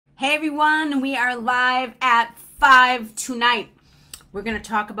Hey everyone, we are live at 5 tonight. We're going to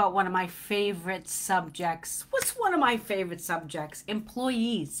talk about one of my favorite subjects. What's one of my favorite subjects?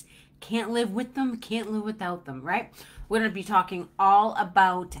 Employees. Can't live with them, can't live without them, right? We're going to be talking all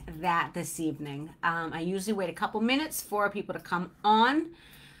about that this evening. I usually wait a couple minutes for people to come on.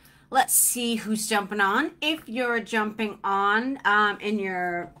 Let's see who's jumping on. If you're jumping on and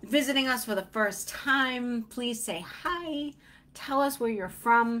you're visiting us for the first time, please say hi. Tell us where you're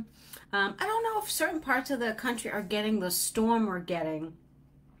from. I don't know if certain parts of the country are getting the storm we're getting.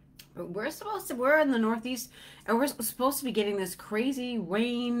 But we're in the Northeast, and we're supposed to be getting this crazy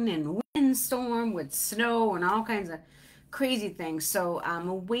rain and windstorm with snow and all kinds of crazy things. So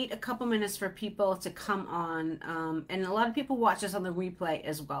we'll wait a couple minutes for people to come on. And a lot of people watch us on the replay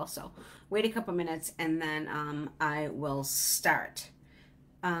as well. So wait a couple minutes and then I will start.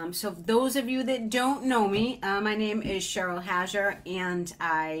 So those of you that don't know me, my name is Cheryl Hager, and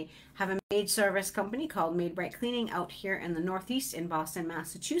I have a maid service company called Maid Cleaning out here in the Northeast in Boston,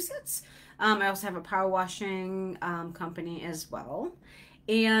 Massachusetts. I also have a power washing company as well.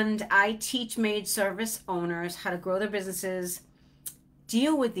 And I teach maid service owners how to grow their businesses,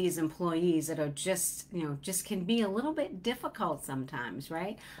 deal with these employees that are just can be a little bit difficult sometimes,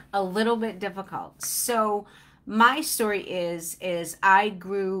 right? A little bit difficult. So my story is I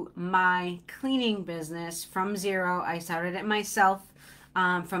grew my cleaning business from zero. I started it myself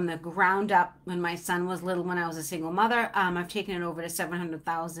from the ground up when my son was little, when I was a single mother. I've taken it over to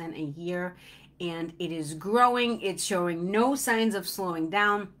 $700,000 a year, and it is growing. It's showing no signs of slowing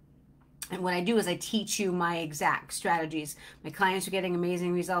down. And what I do is I teach you my exact strategies. My clients are getting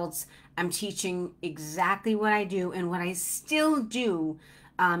amazing results. I'm teaching exactly what I do and what I still do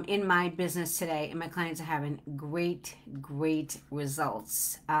in my business today, and my clients are having great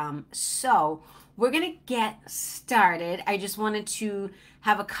results. So we're gonna get started. I just wanted to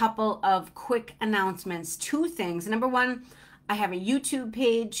have a couple of quick announcements. Two things. Number one, I have a YouTube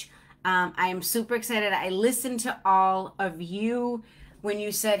page. I am super excited. I listened to all of you when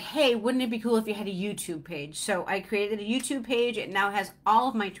you said, hey, wouldn't it be cool if you had a YouTube page? So I created a YouTube page. It now has all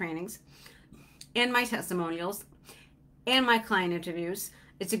of my trainings and my testimonials and my client interviews.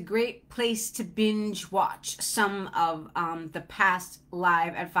 It's a great place to binge watch some of the past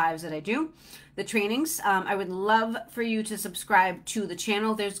live at 5s that I do, the trainings. I would love for you to subscribe to the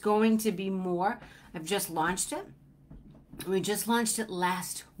channel. There's going to be more. I've just launched it. We just launched it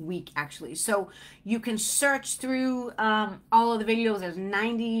last week, actually. So you can search through all of the videos. There's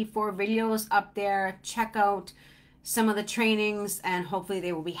 94 videos up there. Check out some of the trainings, and hopefully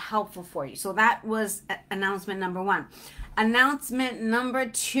they will be helpful for you. So that was announcement number one. Announcement number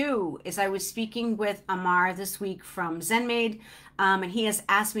two is I was speaking with Amar this week from Maid, and he has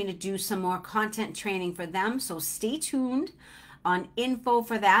asked me to do some more content training for them. So stay tuned on info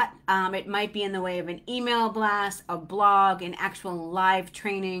for that. It might be in the way of an email blast, a blog, an actual live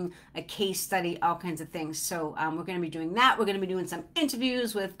training, a case study, all kinds of things. So we're going to be doing that. We're going to be doing some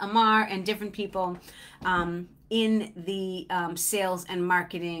interviews with Amar and different people in the sales and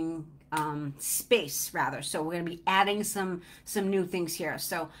marketing space, rather. So we're going to be adding some new things here.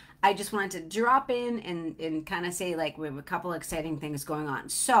 So I just wanted to drop in and kind of say, like, we have a couple exciting things going on.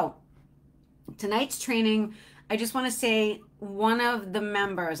 So tonight's training, I just want to say, one of the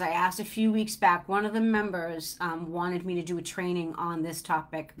members, I asked a few weeks back, one of the members wanted me to do a training on this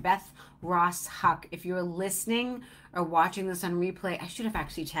topic, Beth Ross Huck. If you're listening or watching this on replay, I should have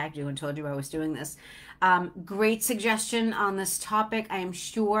actually tagged you and told you I was doing this. Great suggestion on this topic. I am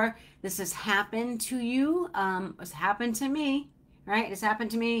sure this has happened to you. It's happened to me, right? It's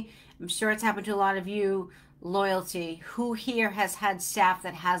happened to me. I'm sure it's happened to a lot of you. Loyalty. Who here has had staff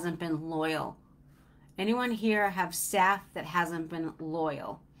that hasn't been loyal? Anyone here have staff that hasn't been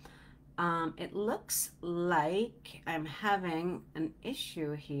loyal? It looks like I'm having an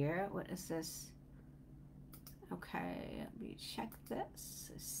issue here. What is this? Okay, let me check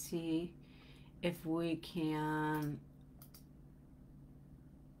this. See if we can.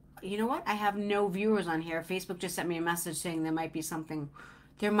 You know what? I have no viewers on here. Facebook just sent me a message saying there might be something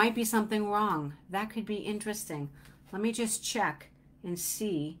wrong. That could be interesting. Let me just check and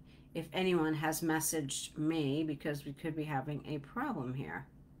see if anyone has messaged me, because we could be having a problem here.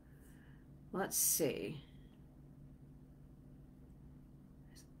 Let's see.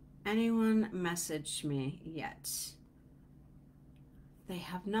 Has anyone messaged me yet? They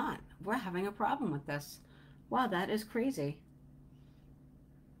have not. We're having a problem with this. Wow, that is crazy.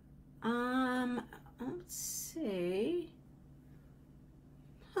 Let's see.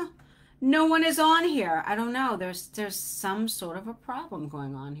 Huh. No one is on here. I don't know. There's some sort of a problem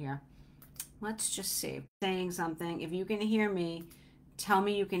going on here. Let's just see. Saying something. If you can hear me, Tell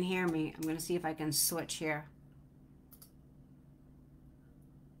me you can hear me. I'm going to see if I can switch here.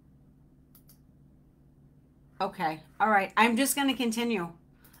 Okay. All right. I'm just going to continue.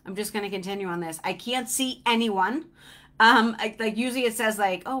 I'm just going to continue on this. I can't see anyone. Like usually it says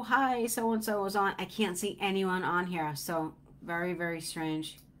like, oh, hi, so-and-so is on. I can't see anyone on here. So very, very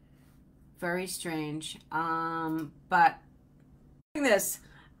strange. Very strange. But this.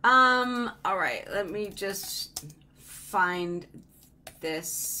 All right. Let me just find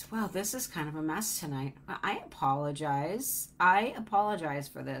this. Wow, this is kind of a mess tonight. I apologize. I apologize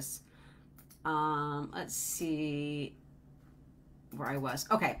for this. Let's see where I was.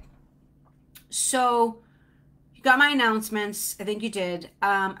 Okay. So you got my announcements. I think you did.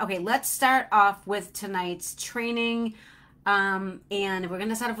 Okay, let's start off with tonight's training. And we're going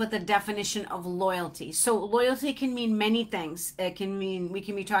to start off with the definition of loyalty. So loyalty can mean many things. It can mean, we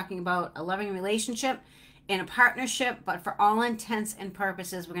can be talking about a loving relationship in a partnership, but for all intents and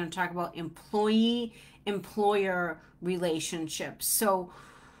purposes, we're going to talk about employee-employer relationships. So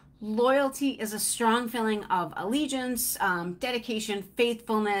loyalty is a strong feeling of allegiance, dedication,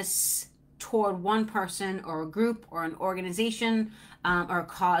 faithfulness toward one person or a group or an organization, or a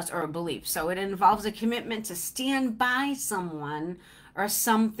cause or a belief. So it involves a commitment to stand by someone or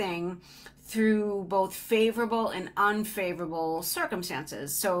something through both favorable and unfavorable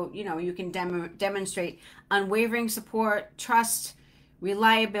circumstances. So, you know, you can demonstrate unwavering support, trust,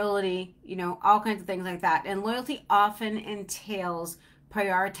 reliability, you know, all kinds of things like that. And loyalty often entails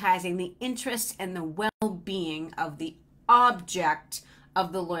prioritizing the interests and the well-being of the object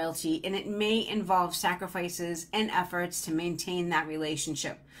of the loyalty, and it may involve sacrifices and efforts to maintain that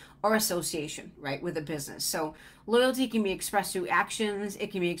relationship or association, right, with a business. So loyalty can be expressed through actions, it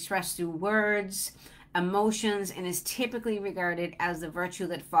can be expressed through words, emotions, and is typically regarded as the virtue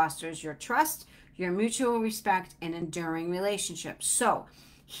that fosters your trust, your mutual respect, and enduring relationships. So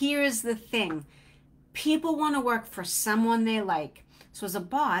here's the thing. People want to work for someone they like. So as a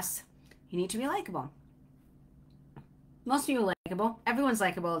boss, you need to be likable. Most of you are likable. Everyone's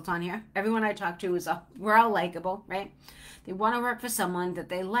likable that's on here. Everyone I talk to we're all likable, right? They want to work for someone that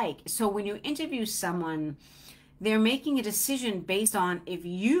they like. So when you interview someone, they're making a decision based on if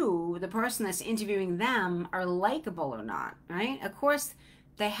you, the person that's interviewing them, are likable or not, right? Of course,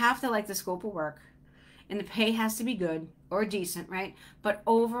 they have to like the scope of work, and the pay has to be good or decent, right? But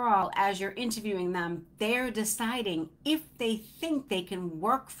overall, as you're interviewing them, they're deciding if they think they can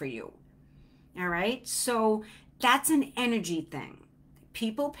work for you, all right? So that's an energy thing.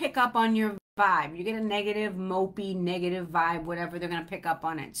 People pick up on your vibe. You get a negative, mopey, negative vibe, whatever, they're going to pick up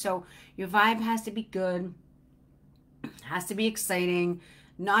on it. So your vibe has to be good, has to be exciting,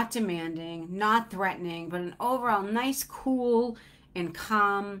 not demanding, not threatening, but an overall nice, cool, and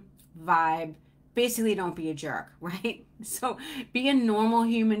calm vibe. Basically, don't be a jerk, right? So be a normal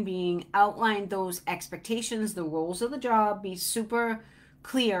human being, outline those expectations, the roles of the job, be super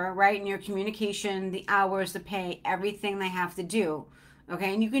clear, right, in your communication, the hours, the pay, everything they have to do.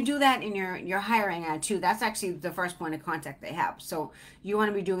 Okay, and you can do that in your hiring ad too. That's actually the first point of contact they have. So you want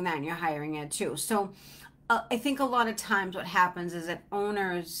to be doing that in your hiring ad too. So I think a lot of times what happens is that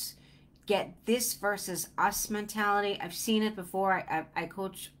owners get this versus us mentality. I've seen it before. I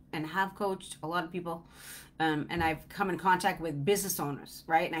coach and have coached a lot of people, and I've come in contact with business owners,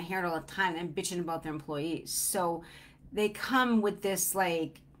 right? And I hear it all the time. They're bitching about their employees. So they come with this,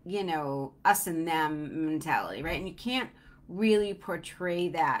 like, you know, us and them mentality, right? And you can't really portray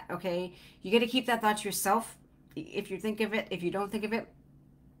that, okay? You got to keep that thought to yourself. If you think of it, if you don't think of it,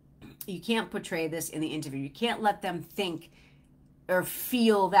 you can't portray this in the interview. You can't let them think or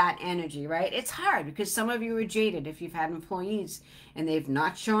feel that energy, right? It's hard because some of you are jaded if you've had employees and they've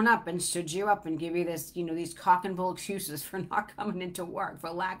not shown up and stood you up and give you this, you know, these cock and bull excuses for not coming into work, for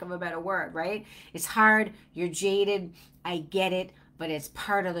lack of a better word, right? It's hard. You're jaded. I get it, but it's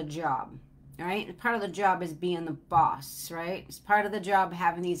part of the job, all right? And part of the job is being the boss, right? It's part of the job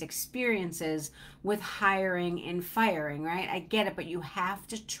having these experiences with hiring and firing, right? I get it, but you have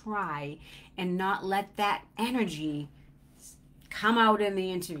to try and not let that energy come out in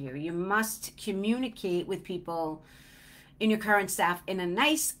the interview. You must communicate with people in your current staff in a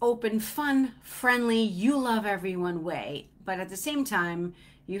nice, open, fun, friendly, you love everyone way. But at the same time,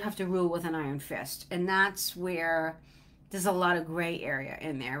 you have to rule with an iron fist. And that's where there's a lot of gray area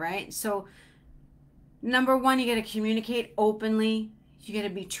in there, right? So number one, you got to communicate openly. You got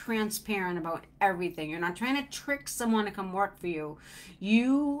to be transparent about everything. You're not trying to trick someone to come work for you.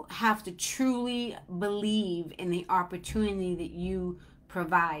 You have to truly believe in the opportunity that you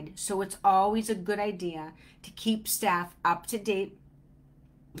provide. So it's always a good idea to keep staff up to date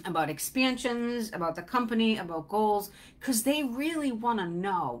about expansions, about the company, about goals, because they really want to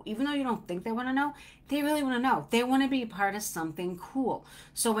know. Even though you don't think they want to know, they really want to know. They want to be part of something cool.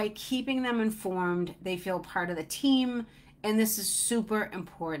 So by keeping them informed, they feel part of the team, and this is super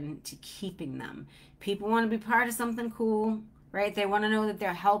important to keeping them. People want to be part of something cool, right? They want to know that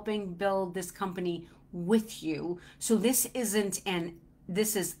they're helping build this company with you. So this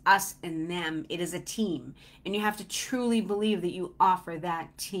is us and them. It is a team. And you have to truly believe that you offer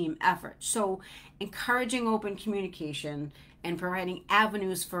that team effort. So encouraging open communication and providing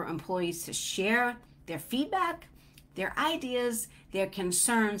avenues for employees to share their feedback, their ideas, their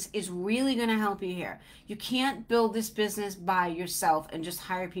concerns is really going to help you here. You can't build this business by yourself and just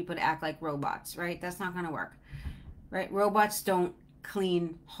hire people to act like robots, right? That's not going to work, right? Robots don't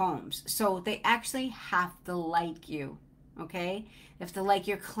clean homes. So they actually have to like you. Okay? They have to like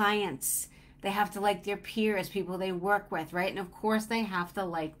your clients. They have to like their peers, people they work with, right? And of course, they have to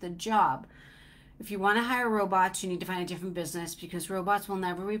like the job. If you want to hire robots, you need to find a different business, because robots will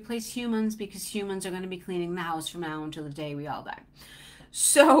never replace humans, because humans are going to be cleaning the house from now until the day we all die.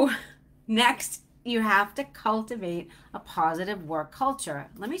 So next, you have to cultivate a positive work culture.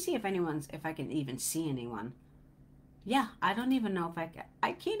 Let me see if I can even see anyone. Yeah, I don't even know if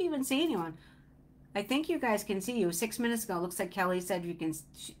I can't even see anyone. I think you guys can see you. 6 minutes ago, looks like Kelly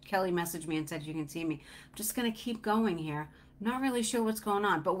messaged me and said you can see me. I'm just going to keep going here. I'm not really sure what's going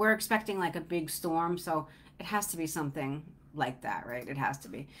on, but we're expecting like a big storm, so it has to be something like that, right? It has to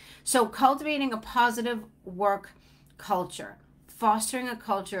be. So cultivating a positive work culture, fostering a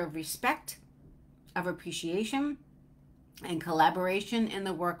culture of respect, of appreciation, and collaboration in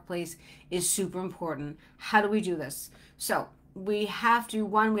the workplace is super important. How do we do this? So we have to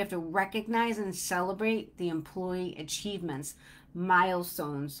recognize and celebrate the employee achievements,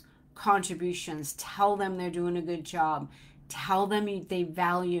 milestones, contributions. Tell them they're doing a good job. Tell them they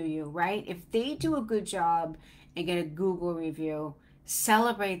value you, right? If they do a good job and get a Google review,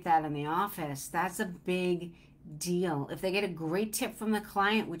 celebrate that in the office. That's a big deal. If they get a great tip from the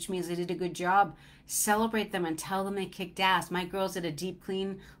client, which means they did a good job, celebrate them and tell them they kicked ass. My girls did a deep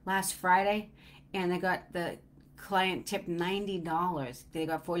clean last Friday, and they got the client tipped $90. They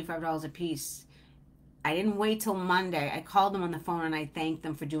got $45 a piece. I didn't wait till Monday. I called them on the phone and I thanked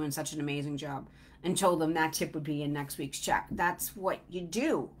them for doing such an amazing job and told them that tip would be in next week's check. That's what you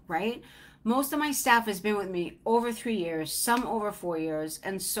do, right? Most of my staff has been with me over 3 years, some over 4 years,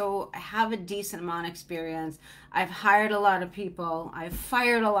 and so I have a decent amount of experience. I've hired a lot of people. I've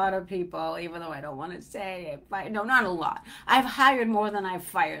fired a lot of people, even though I don't want to say it. No, not a lot. I've hired more than I've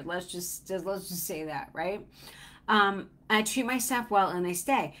fired. Let's just say that, right? I treat my staff well and they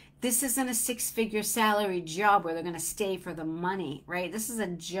stay. This isn't a 6-figure salary job where they're going to stay for the money, right? This is a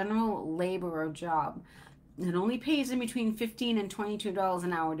general laborer job. It only pays in between $15 and $22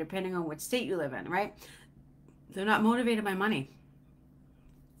 an hour, depending on what state you live in, right? They're not motivated by money.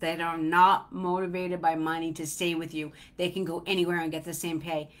 They are not motivated by money to stay with you. They can go anywhere and get the same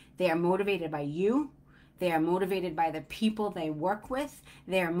pay. They are motivated by you. They are motivated by the people they work with.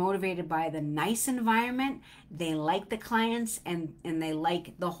 They are motivated by the nice environment. They like the clients, and they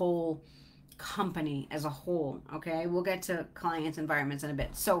like the whole company as a whole. Okay, we'll get to clients' environments in a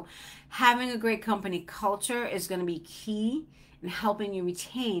bit. So having a great company culture is going to be key in helping you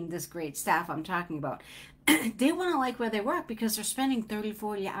retain this great staff I'm talking about. They want to like where they work because they're spending 30,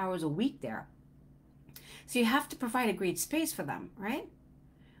 40 hours a week there. So you have to provide a great space for them, right?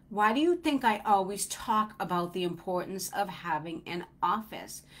 Why do you think I always talk about the importance of having an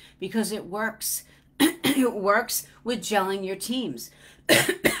office? Because it works. It works with gelling your teams.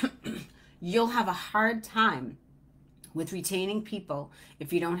 You'll have a hard time with retaining people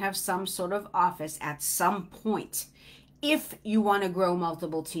if you don't have some sort of office at some point. If you want to grow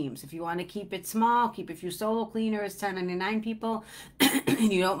multiple teams, if you want to keep it small, keep a few solo cleaners, 1099 people,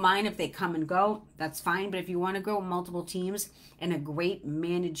 and you don't mind if they come and go, that's fine. But if you want to grow multiple teams and a great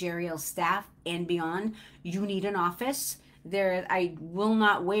managerial staff and beyond, you need an office. I will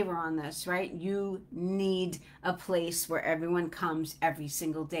not waver on this, right? You need a place where everyone comes every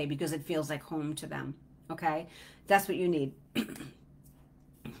single day because it feels like home to them, okay? That's what you need.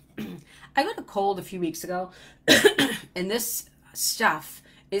 I got a cold a few weeks ago, and this stuff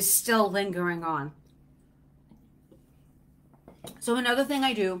is still lingering on. So another thing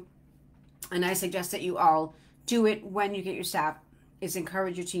I do, and I suggest that you all do it when you get your staff, is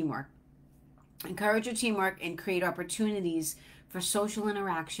encourage your teamwork. Encourage your teamwork and create opportunities for social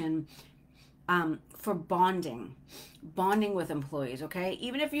interaction, for bonding with employees, okay?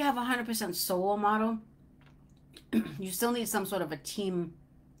 Even if you have a 100% solo model, you still need some sort of a team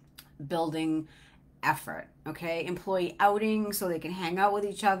building effort, okay? Employee outings so they can hang out with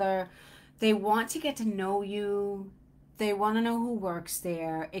each other. They want to get to know you. They want to know who works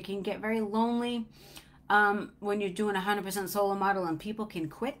there. It can get very lonely when you're doing 100% solo model, and people can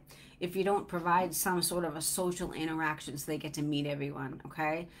quit if you don't provide some sort of a social interaction so they get to meet everyone,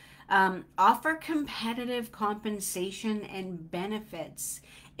 okay? Offer competitive compensation and benefits.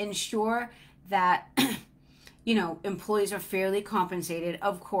 Ensure that employees are fairly compensated,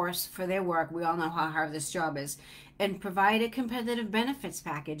 of course, for their work. We all know how hard this job is. And provide a competitive benefits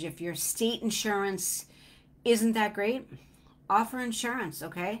package. If your state insurance isn't that great, offer insurance,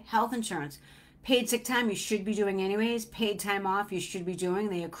 okay? Health insurance. Paid sick time, you should be doing anyways. Paid time off, you should be doing.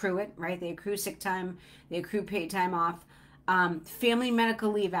 They accrue it, right? They accrue sick time. They accrue paid time off. Family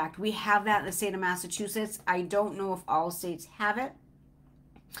Medical Leave Act. We have that in the state of Massachusetts. I don't know if all states have it.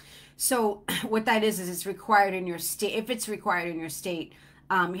 So what that is it's required in your state. If it's required in your state,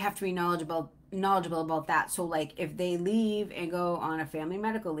 you have to be knowledgeable about that. So like if they leave and go on a family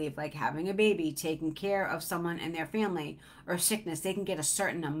medical leave, like having a baby, taking care of someone in their family, or sickness, they can get a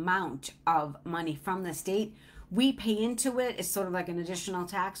certain amount of money from the state. We pay into it. It's sort of like an additional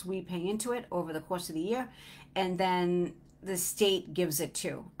tax. We pay into it over the course of the year, and then the state gives it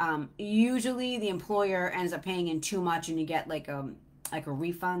too. Usually the employer ends up paying in too much, and you get like a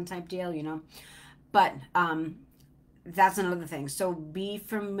refund type deal, but that's another thing. So be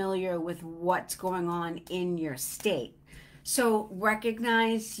familiar with what's going on in your state. So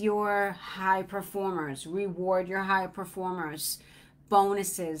recognize your high performers, reward your high performers,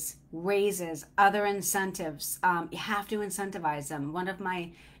 bonuses, raises, other incentives. You have to incentivize them. One of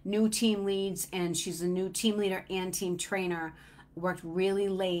my new team leads, and she's a new team leader and team trainer, worked really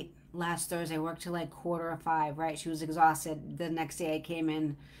late last Thursday, worked till like 4:45, right? She was exhausted. The next day I came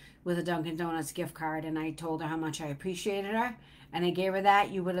in with a Dunkin' Donuts gift card, and I told her how much I appreciated her, and I gave her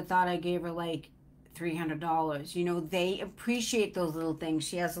that. You would have thought I gave her like $300. They appreciate those little things.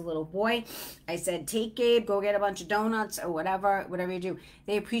 She has a little boy. I said, take Gabe, go get a bunch of donuts or whatever you do.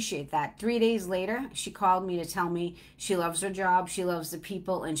 They appreciate that. 3 days later, she called me to tell me she loves her job, she loves the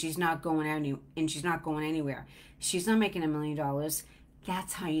people, and she's not going anywhere. She's not making $1 million.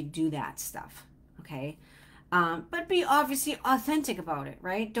 That's how you do that stuff, okay? But be obviously authentic about it,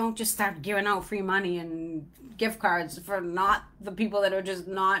 right? Don't just start giving out free money and gift cards for not the people that are just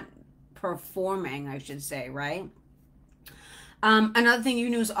not performing, I should say, right? Another thing you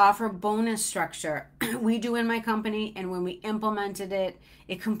can do is offer bonus structure. We do in my company, and when we implemented it,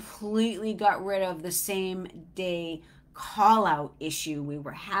 it completely got rid of the same day call out issue we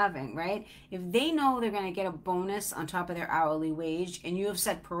were having, right? If they know they're going to get a bonus on top of their hourly wage, and you have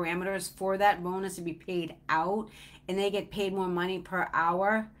set parameters for that bonus to be paid out, and they get paid more money per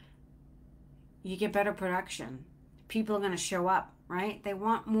hour, you get better production. People are going to show up, right? They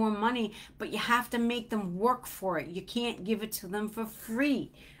want more money, but you have to make them work for it. You can't give it to them for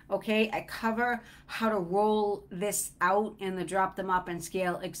free. Okay, I cover how to roll this out in the Drop Them Up and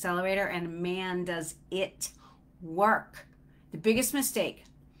Scale Accelerator, and man, does it work. The biggest mistake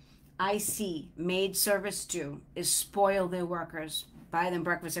I see maid service do is spoil their workers, buy them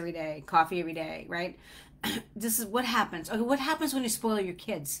breakfast every day, coffee every day, right? This is what happens. Okay, what happens when you spoil your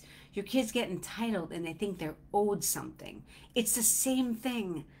kids? Your kids get entitled and they think they're owed something. It's the same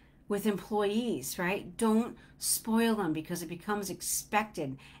thing with employees, right? Don't spoil them because it becomes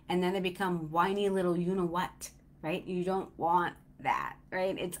expected, and then they become whiny little you-know-what, right? You don't want that,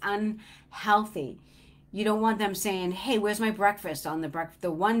 right? It's unhealthy. You don't want them saying, hey, where's my breakfast on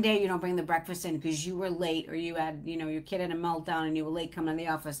the one day you don't bring the breakfast in because you were late, or you had, your kid had a meltdown and you were late coming to the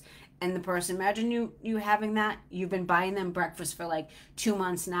office. And the person, imagine you having that. You've been buying them breakfast for like 2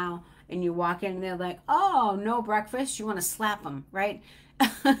 months now, and you walk in and they're like, oh, no breakfast. You want to slap them, right?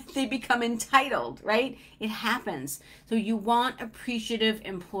 They become entitled, right? It happens. So you want appreciative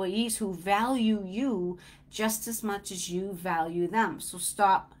employees who value you just as much as you value them. So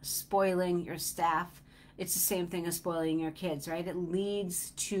stop spoiling your staff. It's the same thing as spoiling your kids, right? It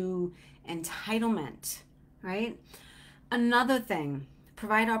leads to entitlement, right? Another thing,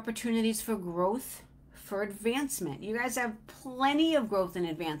 provide opportunities for growth, for advancement. You guys have plenty of growth and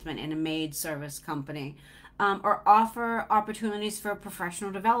advancement in a maid service company. Or offer opportunities for professional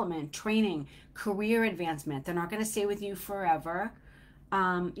development, training, career advancement. They're not going to stay with you forever.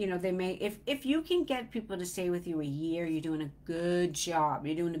 They may, if you can get people to stay with you a year, you're doing a good job.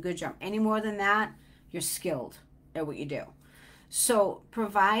 You're doing a good job. Any more than that, you're skilled at what you do. So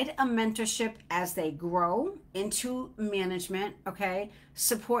provide a mentorship as they grow into management, okay?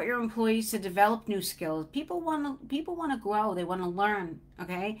 Support your employees to develop new skills. People want to grow. They want to learn,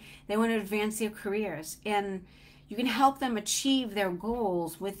 okay? They want to advance their careers. And You can help them achieve their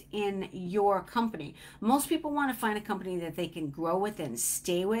goals within your company. Most people want to find a company that they can grow with and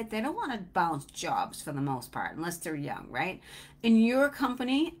stay with. They don't want to bounce jobs for the most part, unless they're young, right? And your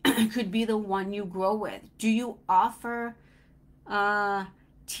company could be the one you grow with. Do you offer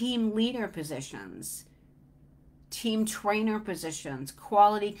team leader positions, team trainer positions,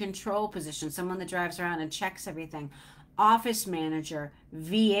 quality control positions, someone that drives around and checks everything, office manager,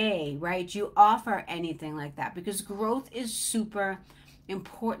 VA, right? You offer anything like that, because growth is super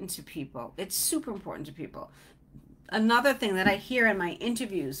important to people. It's super important to people. Another thing that I hear in my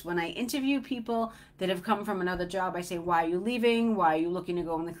interviews, when I interview people that have come from another job, I say, why are you leaving? Why are you looking to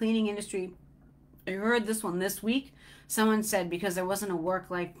go in the cleaning industry? I heard this one this week. Someone said because there wasn't a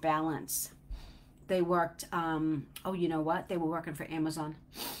work-life balance. They worked, oh, you know what? They were working for Amazon.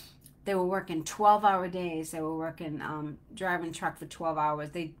 They were working 12-hour days. They were working, driving truck for 12 hours.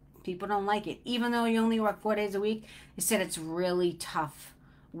 People don't like it. Even though you only work 4 days a week, they said it's really tough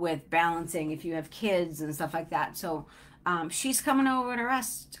with balancing if you have kids and stuff like that. So she's coming over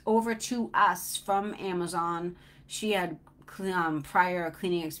to us from Amazon. She had prior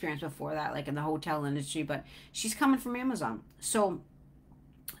cleaning experience before that, like in the hotel industry, but she's coming from Amazon. So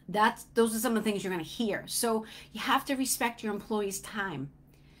those are some of the things you're going to hear. So you have to respect your employees' time,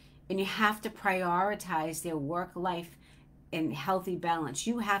 and you have to prioritize their work life and healthy balance.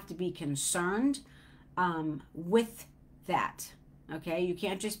 You have to be concerned with that. Okay, you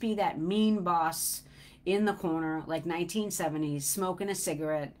can't just be that mean boss in the corner like 1970s, smoking a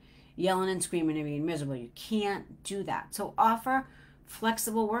cigarette, yelling and screaming and being miserable. You can't do that. So offer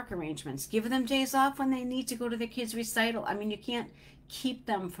flexible work arrangements. Give them days off when they need to go to their kids' recital. I mean, you can't keep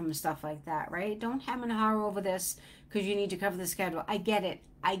them from stuff like that, right? Don't hem and haw over this because you need to cover the schedule. I get it.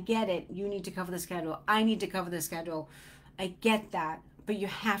 I get it. You need to cover the schedule. I need to cover the schedule. I get that. But you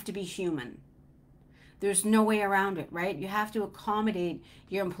have to be human. There's no way around it, right? You have to accommodate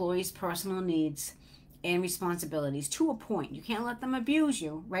your employees' personal needs and responsibilities to a point. You can't let them abuse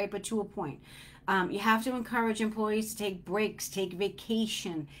you, right? But to a point. You have to encourage employees to take breaks, take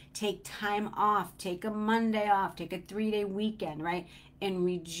vacation, take time off, take a Monday off, take a 3-day weekend, right? And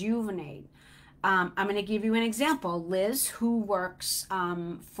rejuvenate. I'm going to give you an example. Liz, who works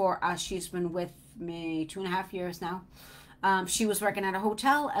for us, she's been with me 2.5 years now. She was working at a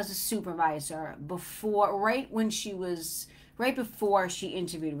hotel as a supervisor right before she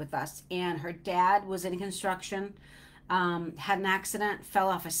interviewed with us. And her dad was in construction, had an accident, fell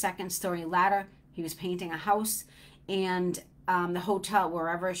off a 2nd-story ladder. He was painting a house, and the hotel,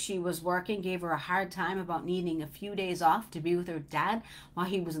 wherever she was working, gave her a hard time about needing a few days off to be with her dad while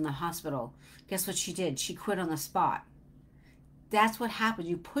he was in the hospital. Guess what she did? She quit on the spot. That's what happens.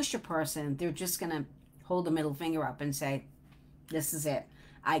 You push a person, they're just going to hold the middle finger up and say, this is it.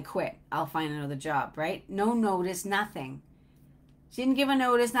 I quit. I'll find another job, right? No notice, nothing. She didn't give a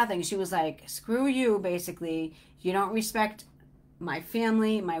notice, nothing. She was like, screw you, basically. You don't respect my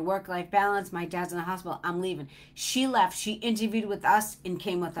family, my work-life balance. My dad's in the hospital. I'm leaving. She left. She interviewed with us and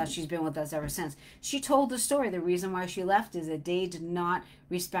came with us. She's been with us ever since. She told the story. The reason why she left is that they did not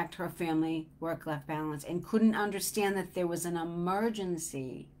respect her family work-life balance and couldn't understand that there was an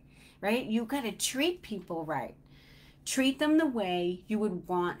emergency, right? You got to treat people right. Treat them the way you would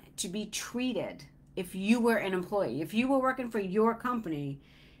want to be treated if you were an employee. If you were working for your company,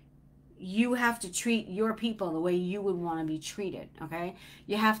 you have to treat your people the way you would want to be treated, okay?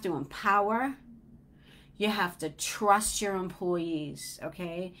 You have to empower. You have to trust your employees,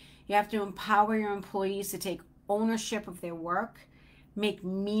 okay? You have to empower your employees to take ownership of their work, make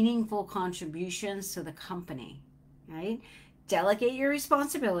meaningful contributions to the company, right? Delegate your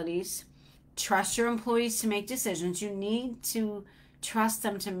responsibilities. Trust your employees to make decisions. You need to trust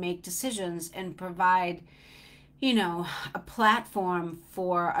them to make decisions and provide, a platform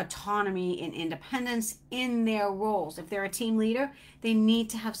for autonomy and independence in their roles. If they're a team leader, they need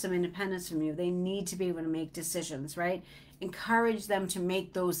to have some independence from you. They need to be able to make decisions, right? Encourage them to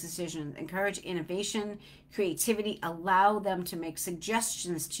make those decisions. Encourage innovation, creativity. Allow them to make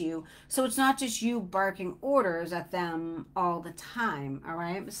suggestions to you. So it's not just you barking orders at them all the time. All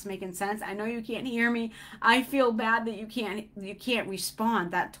right, this is making sense. I know you can't hear me. I feel bad that you can't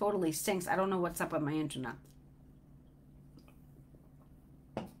respond. That totally stinks. I don't know what's up with my internet.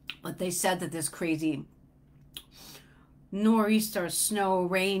 But they said that this crazy nor'easter, snow,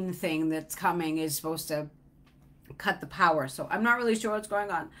 rain thing that's coming is supposed to cut the power. So I'm not really sure what's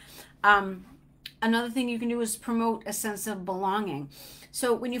going on. Another thing you can do is promote a sense of belonging.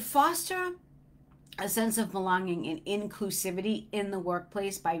 So when you foster a sense of belonging and inclusivity in the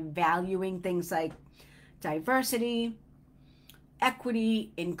workplace by valuing things like diversity,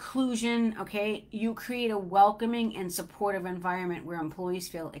 equity, inclusion, okay? You create a welcoming and supportive environment where employees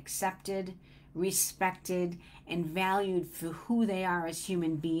feel accepted, respected, and valued for who they are as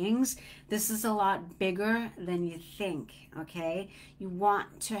human beings. This is a lot bigger than you think, okay? You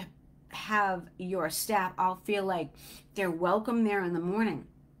want to have your staff all feel like they're welcome there in the morning.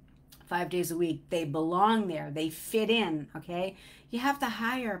 5 days a week, they belong there, they fit in, okay? You have to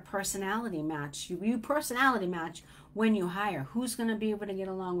hire a personality match. You personality match when you hire. Who's going to be able to get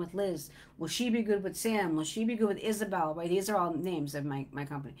along with Liz? Will she be good with Sam? Will she be good with Isabel? Right? These are all names of my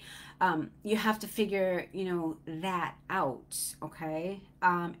company. You have to figure, that out, okay?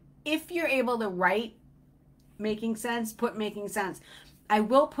 If you're able to write making sense, put making sense. I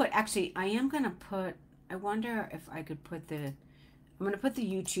will put, actually, I am going to put, I wonder if I could put I'm going to put the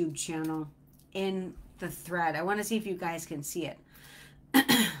YouTube channel in the thread. I want to see if you guys can see it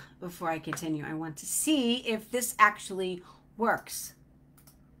before I continue. I want to see if this actually works.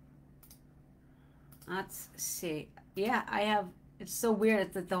 Let's see. Yeah, I have, it's so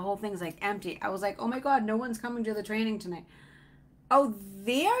weird that the whole thing's like empty. I was like, oh my God, no one's coming to the training tonight. Oh,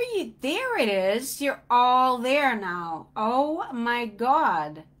 there it is. You're all there now. Oh my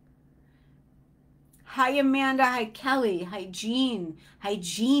God. Hi, Amanda. Hi, Kelly. Hi, Jean. Hi,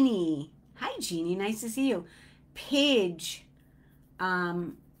 Jeannie. Hi, Jeannie. Nice to see you. Paige. I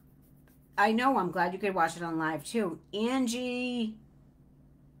know. I'm glad you could watch it on live, too. Angie.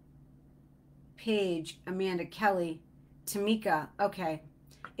 Paige. Amanda. Kelly. Tamika. Okay.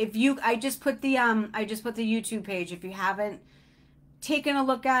 I just put the YouTube page. If you haven't taken a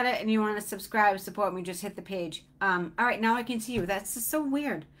look at it and you want to subscribe, support me, just hit the page. All right. Now I can see you. That's just so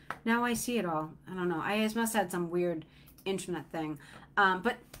weird. Now I see it all. I don't know. I must have had some weird internet thing.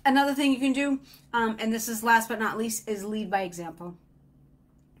 But another thing you can do, and this is last but not least, is lead by example.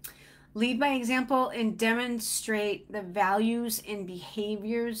 Lead by example and demonstrate the values and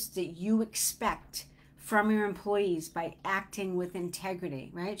behaviors that you expect from your employees by acting with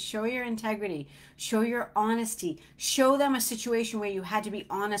integrity, right? Show your integrity. Show your honesty. Show them a situation where you had to be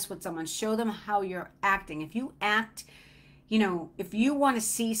honest with someone. Show them how you're acting. If you act, if you want to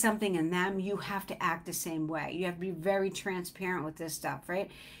see something in them, you have to act the same way. You have to be very transparent with this stuff, right?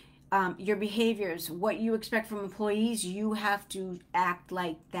 Your behaviors, what you expect from employees, you have to act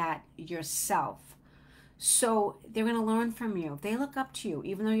like that yourself. So they're going to learn from you. They look up to you,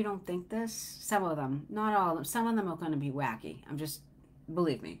 even though you don't think this. Some of them, not all of them. Some of them are going to be wacky.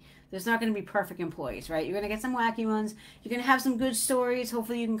 Believe me. There's not going to be perfect employees, right? You're going to get some wacky ones. You're going to have some good stories.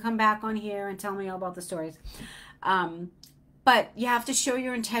 Hopefully you can come back on here and tell me all about the stories. But you have to show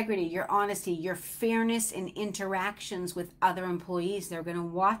your integrity, your honesty, your fairness in interactions with other employees. They're going to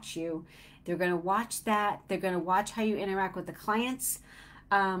watch you. They're going to watch that. They're going to watch how you interact with the clients,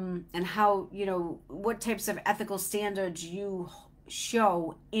 and how, what types of ethical standards you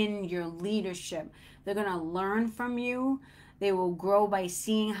show in your leadership. They're going to learn from you. They will grow by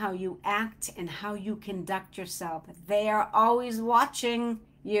seeing how you act and how you conduct yourself. They are always watching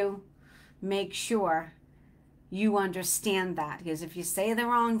you. Make sure you understand that, because if you say the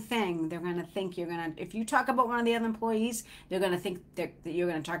wrong thing, they're going to think if you talk about one of the other employees, they're going to think that you're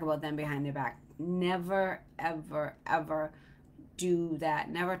going to talk about them behind their back. Never, ever, ever do that.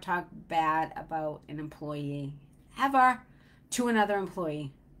 Never talk bad about an employee, ever, to another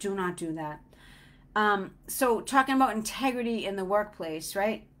employee. Do not do that. So talking about integrity in the workplace,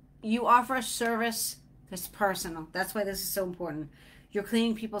 right? You offer a service that's personal. That's why this is so important. You're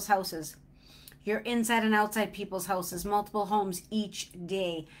cleaning people's houses. You're inside and outside people's houses, multiple homes each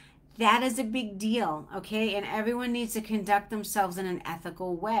day. That is a big deal, okay? And everyone needs to conduct themselves in an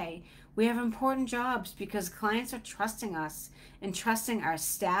ethical way. We have important jobs because clients are trusting us and trusting our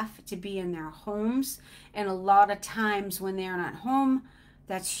staff to be in their homes. And a lot of times when they're not home,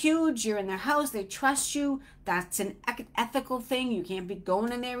 that's huge. You're in their house. They trust you. That's an ethical thing. You can't be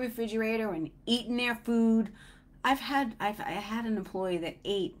going in their refrigerator and eating their food. I had an employee that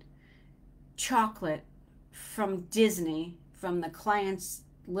ate chocolate from Disney, from the client's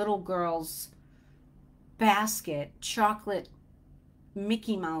little girl's basket, chocolate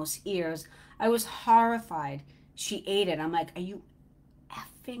Mickey Mouse ears. I was horrified. She ate it. I'm like, are you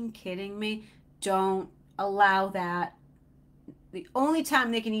effing kidding me? Don't allow that. The only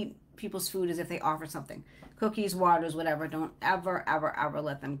time they can eat people's food is if they offer something. Cookies, waters, whatever. Don't ever, ever, ever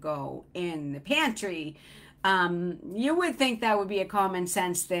let them go in the pantry. You would think that would be a common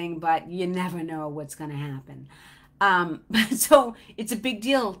sense thing, but you never know what's going to happen. So it's a big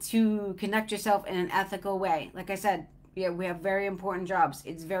deal to conduct yourself in an ethical way. Like I said, yeah, we have very important jobs.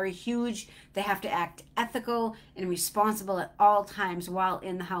 It's very huge. They have to act ethical and responsible at all times while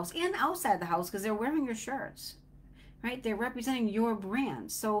in the house and outside the house, because they're wearing your shirts. right? They're representing your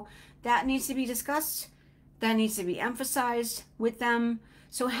brand. So that needs to be discussed. That needs to be emphasized with them.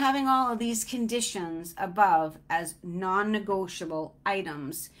 So having all of these conditions above as non-negotiable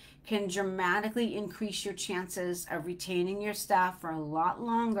items can dramatically increase your chances of retaining your staff for a lot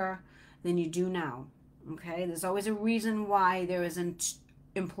longer than you do now. Okay, there's always a reason why there isn't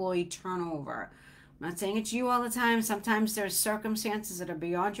employee turnover. I'm not saying it's you all the time. Sometimes there's circumstances that are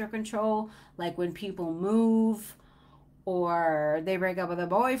beyond your control, like when people move or they break up with a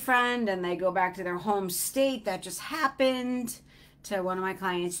boyfriend and they go back to their home state. That just happened to one of my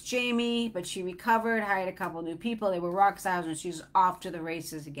clients, Jamie, but she recovered, hired a couple new people. They were rock stars and she's off to the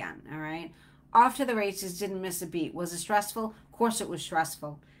races again, all right? Off to the races, didn't miss a beat. Was it stressful? Of course it was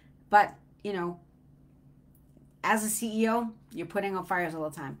stressful. But, you know, as a CEO, you're putting out fires all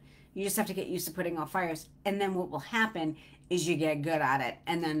the time. You just have to get used to putting out fires. And then what will happen is you get good at it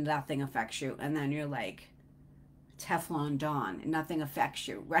and then nothing affects you. And then you're like Teflon Dawn and nothing affects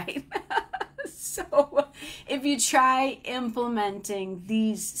you, right? So if you try implementing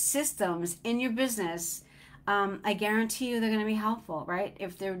these systems in your business, I guarantee you they're going to be helpful, right?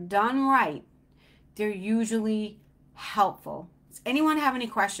 If they're done right, they're usually helpful. Does anyone have any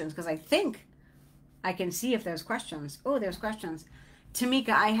questions? Because I think I can see if there's questions. Oh, there's questions. Tamika,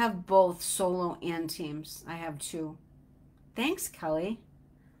 I have both solo and teams. I have two. Thanks, Kelly.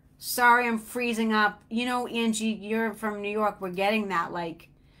 Sorry, I'm freezing up. You know, Angie, you're from New York. We're getting that, like,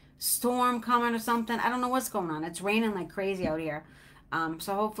 storm coming or something. I don't know what's going on. It's raining like crazy out here.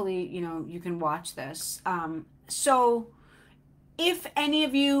 So hopefully, you know, you can watch this. So if any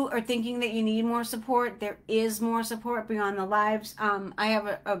of you are thinking that you need more support, there is more support beyond the lives. I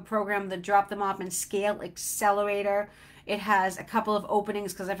have a program, the Drop Them Off and Scale Accelerator. It has a couple of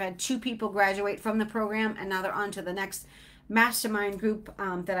openings because I've had 2 people graduate from the program and now they're on to the next mastermind group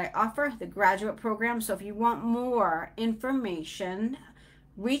that I offer, the graduate program. So if you want more information,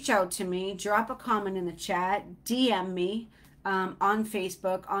 reach out to me, drop a comment in the chat, DM me on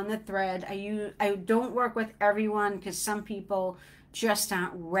Facebook, on the thread. I don't work with everyone because some people just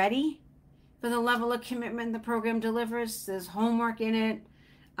aren't ready for the level of commitment the program delivers. There's homework in it.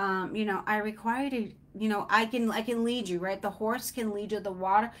 You know, I require to, you know, I can lead you, right? The horse can lead you to the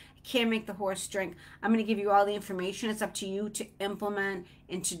water. I can't make the horse drink. I'm going to give you all the information. It's up to you to implement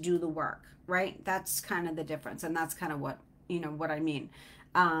and to do the work, right? That's kind of the difference. And that's kind of what, you know, what I mean.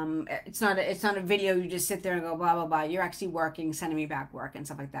 It's not a video you just sit there and go blah blah blah. You're actually working, sending me back work and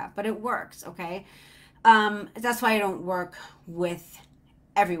stuff like that, but it works. Okay. That's why I don't work with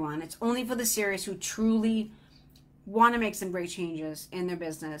everyone. It's only for the serious who truly want to make some great changes in their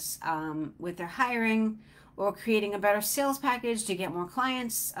business, with their hiring or creating a better sales package to get more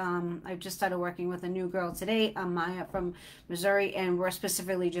clients. I've just started working with a new girl today, Maya from Missouri, and we're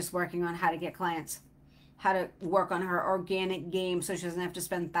specifically just working on how to get clients, how to work on her organic game so she doesn't have to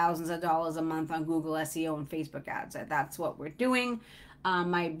spend thousands of dollars a month on Google SEO and Facebook ads. That's what we're doing.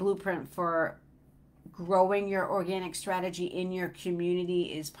 My blueprint for growing your organic strategy in your community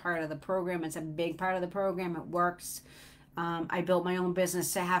is part of the program. It's a big part of the program. It works. I built my own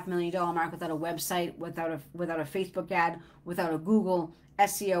business to $500,000 mark without a website, without a Facebook ad, without a Google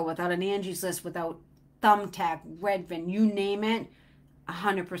SEO, without an Angie's List, without Thumbtack, Redfin, you name it.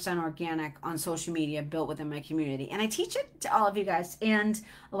 100% organic on social media, built within my community. And I teach it to all of you guys. And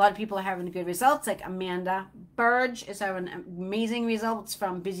a lot of people are having good results. Like Amanda Burge is having amazing results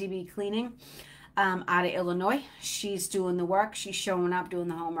from Busy Bee Cleaning out of Illinois. She's doing the work. She's showing up, doing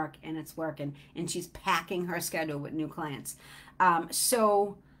the homework, and it's working. And she's packing her schedule with new clients.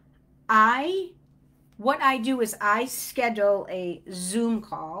 So what I do is I schedule a Zoom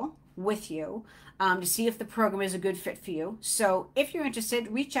call with you to see if the program is a good fit for you. So if you're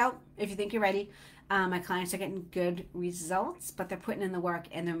interested, reach out if you think you're ready. My clients are getting good results, but they're putting in the work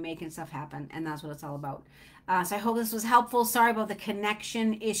and they're making stuff happen, and that's what it's all about. So I hope this was helpful. Sorry about the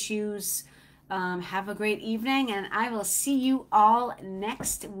connection issues. Have a great evening, and I will see you all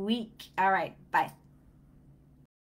next week. All right, bye.